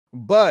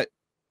But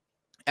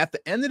at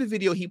the end of the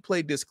video, he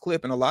played this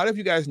clip, and a lot of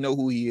you guys know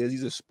who he is.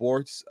 He's a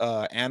sports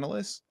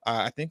analyst,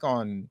 I think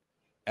on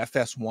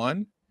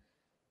FS1.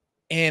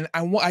 And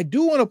I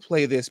do want to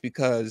play this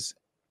because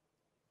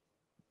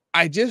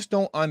I just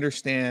don't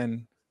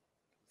understand,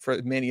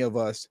 for many of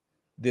us,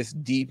 this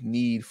deep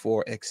need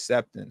for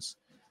acceptance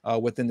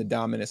within the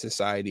dominant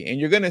society. And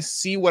you're going to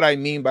see what I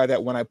mean by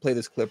that when I play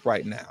this clip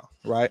right now,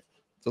 right?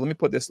 So let me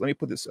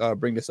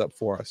bring this up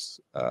for us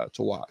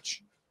to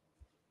watch.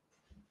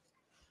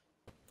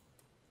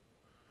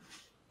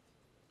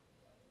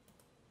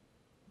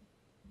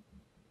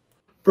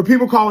 For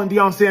people calling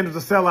Deion Sanders a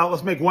sellout,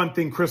 let's make one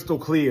thing crystal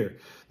clear.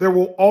 There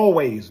will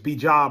always be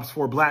jobs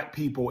for black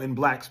people in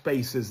black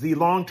spaces. The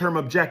long-term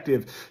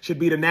objective should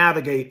be to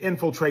navigate,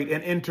 infiltrate,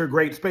 and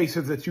integrate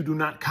spaces that you do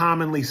not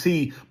commonly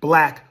see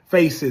black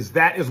faces.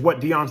 That is what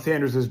Deion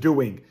Sanders is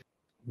doing.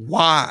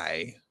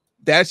 Why?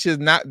 That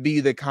should not be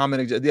the common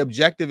objective. The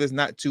objective is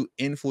not to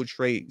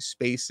infiltrate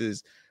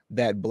spaces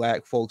that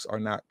black folks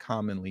are not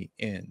commonly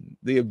in.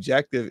 The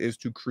objective is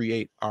to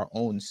create our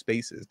own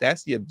spaces.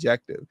 That's the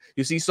objective.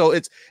 You see, so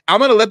I'm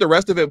going to let the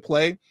rest of it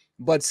play,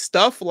 but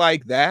stuff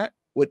like that,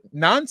 with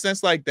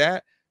nonsense like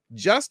that,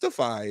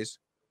 justifies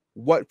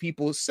what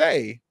people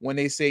say when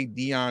they say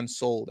Deion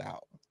sold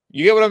out.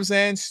 You get what I'm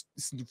saying?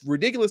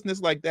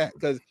 Ridiculousness like that,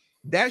 because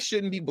that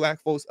shouldn't be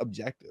black folks'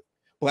 objective.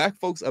 Black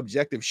folks'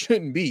 objective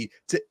shouldn't be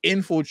to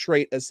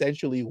infiltrate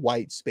essentially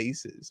white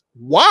spaces.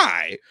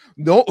 Why?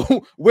 No,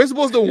 we're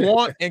supposed to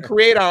want and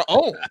create our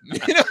own.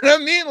 You know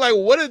what I mean? Like,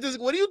 what is this?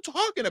 What are you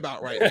talking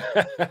about right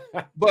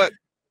now? But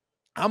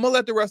I'm gonna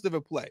let the rest of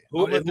it play.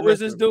 Who is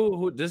this dude?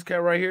 Who, this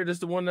cat right here? This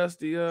the one that's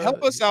the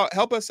help us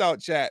out,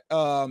 chat.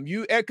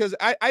 Because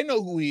I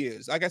know who he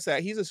is. Like I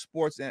said, he's a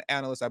sports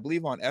analyst, I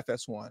believe, on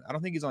FS1. I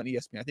don't think he's on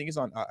ESPN. I think he's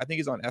on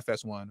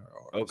FS1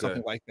 or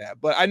something like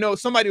that. But I know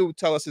somebody will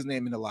tell us his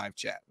name in the live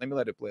chat. Let me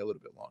let it play a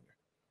little bit longer.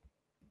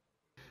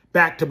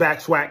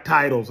 Back-to-back SWAC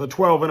titles, a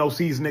 12-0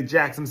 season at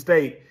Jackson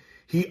State.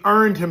 He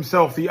earned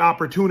himself the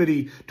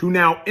opportunity to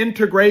now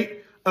integrate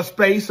a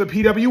space, a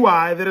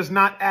PWI, that is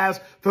not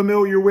as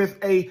familiar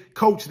with a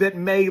coach that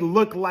may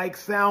look like,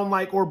 sound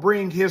like, or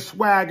bring his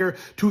swagger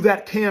to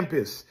that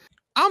campus.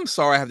 I'm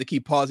sorry I have to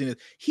keep pausing this.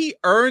 He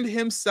earned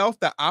himself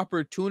the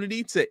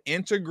opportunity to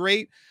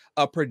integrate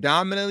a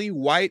predominantly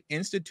white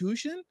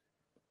institution?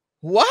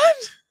 What?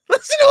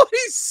 Listen to what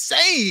he's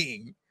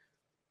saying.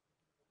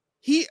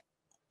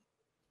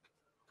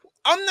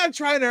 I'm not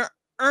trying to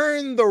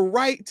earn the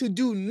right to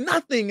do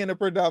nothing in a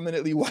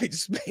predominantly white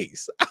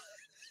space.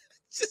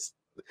 Just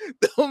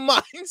the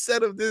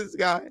mindset of this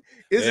guy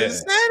is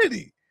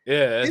insanity.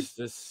 Yeah, it's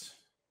just.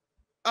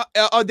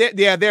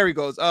 There he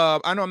goes.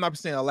 I know I'm not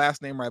saying the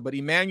last name right, but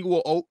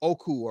Emmanuel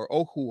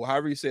Oku,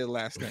 however you say the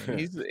last name.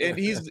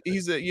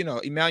 He's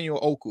Emmanuel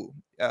Oku.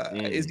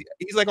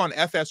 He's like on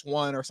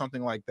FS1 or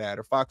something like that,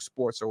 or Fox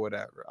Sports or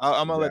whatever.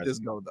 I'm gonna let this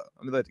go though.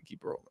 I'm gonna let it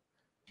keep rolling.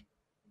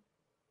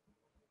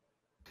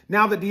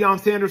 Now that Deion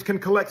Sanders can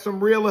collect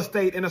some real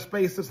estate in a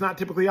space that's not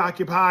typically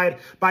occupied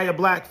by a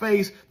black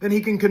face, then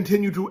he can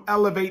continue to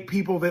elevate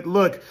people that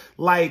look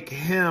like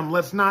him.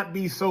 Let's not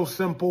be so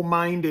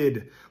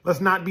simple-minded.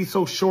 Let's not be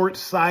so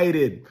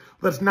short-sighted.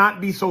 Let's not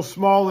be so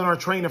small in our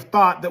train of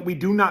thought that we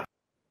do not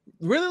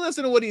really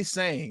listen to what he's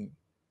saying.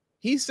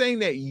 He's saying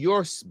that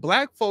your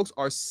black folks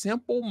are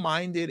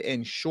simple-minded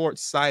and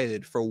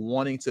short-sighted for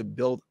wanting to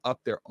build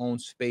up their own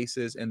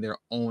spaces and their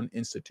own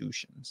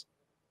institutions.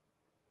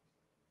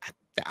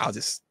 I'll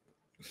just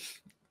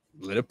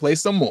let it play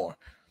some more.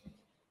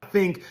 I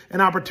think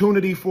an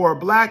opportunity for a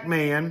black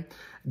man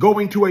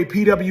going to a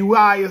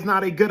PWI is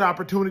not a good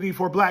opportunity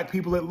for black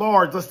people at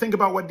large. Let's think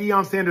about what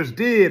Deion Sanders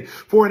did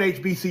for an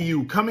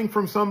HBCU. Coming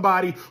from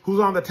somebody who's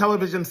on the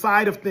television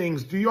side of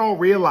things, do you all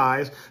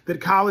realize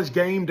that College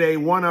Game Day,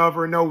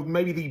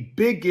 maybe the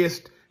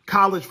biggest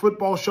college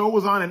football show,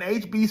 was on an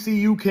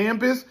HBCU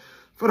campus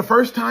for the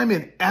first time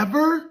in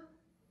ever?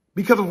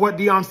 Because of what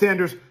Deion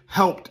Sanders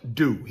helped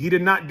do. He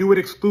did not do it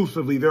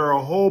exclusively. There are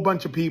a whole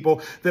bunch of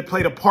people that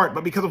played a part,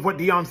 but because of what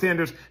Deion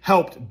Sanders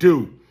helped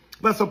do.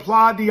 Let's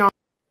applaud Deion.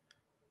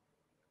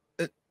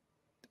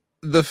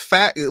 The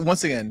fact,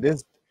 once again,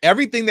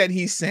 everything that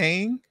he's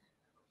saying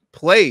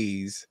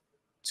plays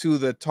to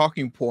the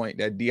talking point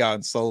that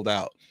Deion sold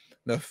out.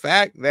 The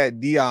fact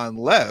that Deion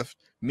left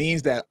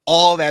means that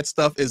all that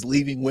stuff is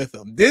leaving with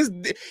him.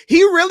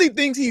 He really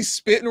thinks he's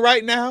spitting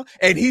right now,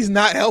 and he's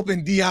not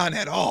helping Deion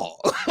at all.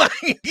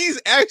 Like,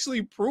 he's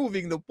actually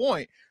proving the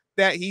point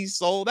that he's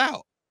sold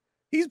out.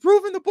 He's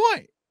proving the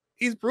point.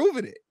 He's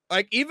proving it.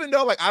 Like, even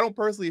though, like, I don't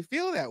personally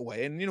feel that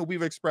way, and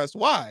we've expressed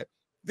why.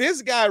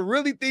 This guy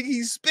really thinks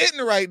he's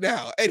spitting right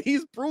now, and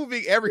he's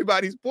proving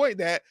everybody's point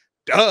that,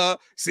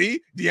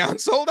 see,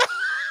 Deion sold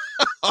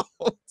out.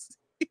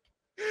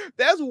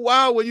 That's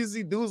wild when you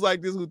see dudes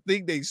like this who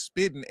think they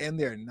spitting and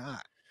they're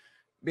not.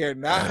 They're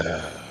not.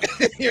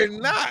 They're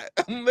not.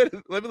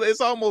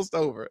 It's almost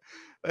over.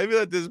 Let me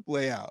let this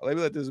play out. Let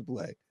me let this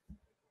play.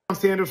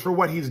 Sanders for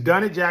what he's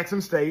done at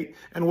Jackson State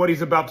and what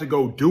he's about to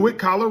go do at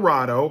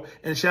Colorado.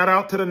 And shout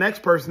out to the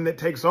next person that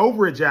takes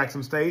over at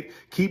Jackson State.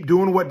 Keep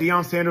doing what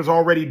Deion Sanders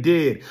already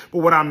did. But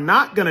what I'm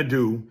not going to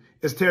do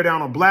is tear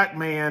down a black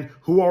man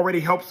who already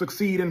helped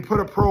succeed and put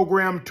a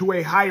program to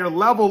a higher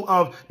level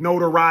of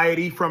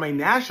notoriety from a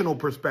national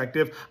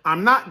perspective.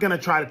 I'm not going to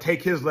try to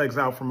take his legs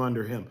out from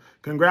under him.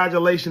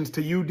 Congratulations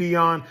to you,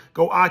 Deion.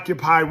 Go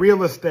occupy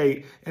real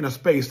estate in a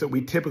space that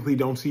we typically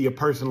don't see a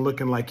person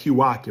looking like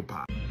you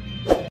occupy.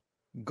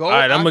 Go. All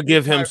right, I'm gonna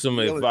give him some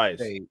advice.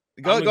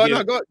 Go ahead.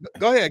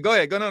 Go ahead. Go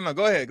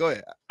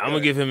ahead. I'm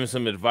gonna give him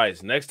some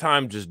advice. Next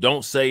time, just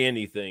don't say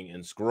anything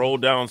and scroll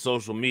down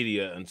social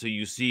media until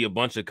you see a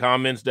bunch of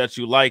comments that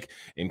you like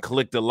and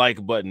click the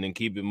like button and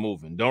keep it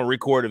moving. Don't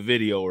record a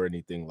video or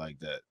anything like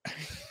that.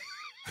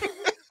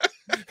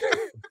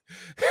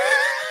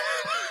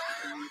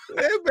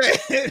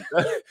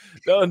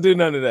 Don't do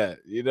none of that.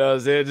 You know what I'm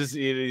saying? Just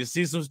you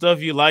see some stuff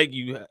you like,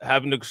 you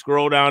happen to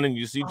scroll down and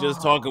you see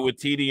just talking with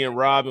TD and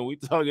Rob and we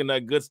talking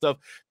that good stuff.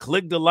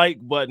 Click the like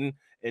button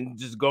and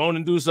just go on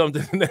and do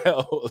something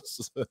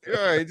else. All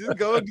right, just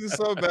go and do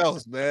something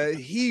else, man.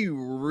 He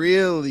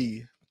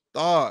really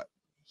thought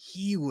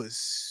he was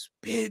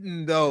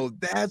spitting, though.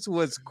 That's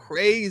what's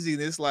crazy.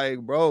 And it's like,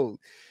 bro,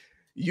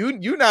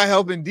 you're not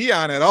helping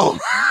Deion at all.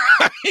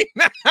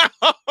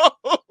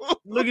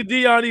 Look at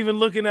Deion even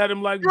looking at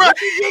him like,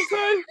 what you just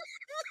say?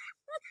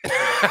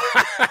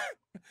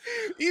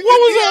 What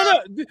was all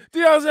that?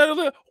 Deion said,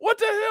 what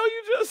the hell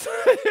you just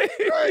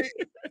say? Right.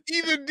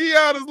 Even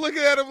Deion is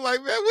looking at him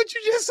like, man, what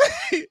you just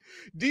say?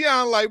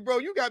 Deion like, bro,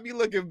 you got me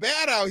looking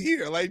bad out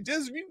here. Like,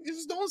 just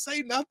don't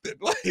say nothing.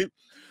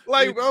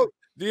 Like, bro.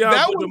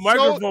 Deion put the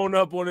microphone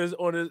up on his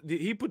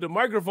he put the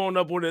microphone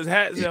up on his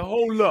hat and said,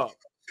 hold up.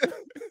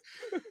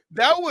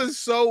 That was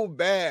so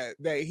bad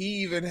that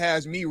he even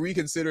has me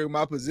reconsidering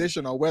my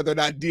position on whether or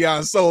not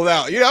Deion sold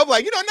out. You know, I'm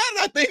like, now that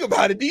I think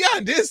about it,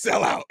 Deion did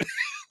sell out.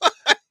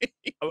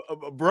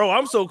 Bro,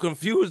 I'm so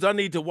confused. I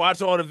need to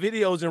watch all the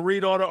videos and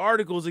read all the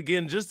articles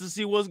again just to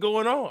see what's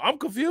going on. I'm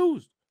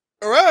confused.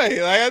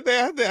 Right. Like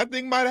I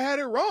think might have had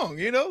it wrong,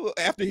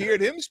 after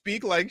hearing him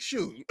speak, like,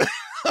 shoot.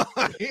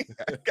 I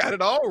got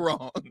it all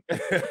wrong.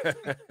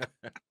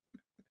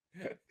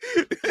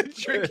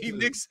 Tricky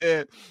Nick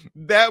said,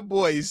 that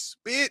boy's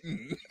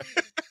spitting.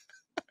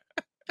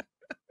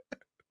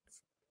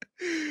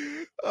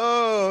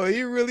 Oh,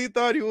 he really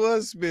thought he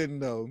was spitting,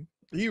 though.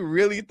 He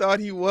really thought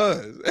he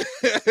was.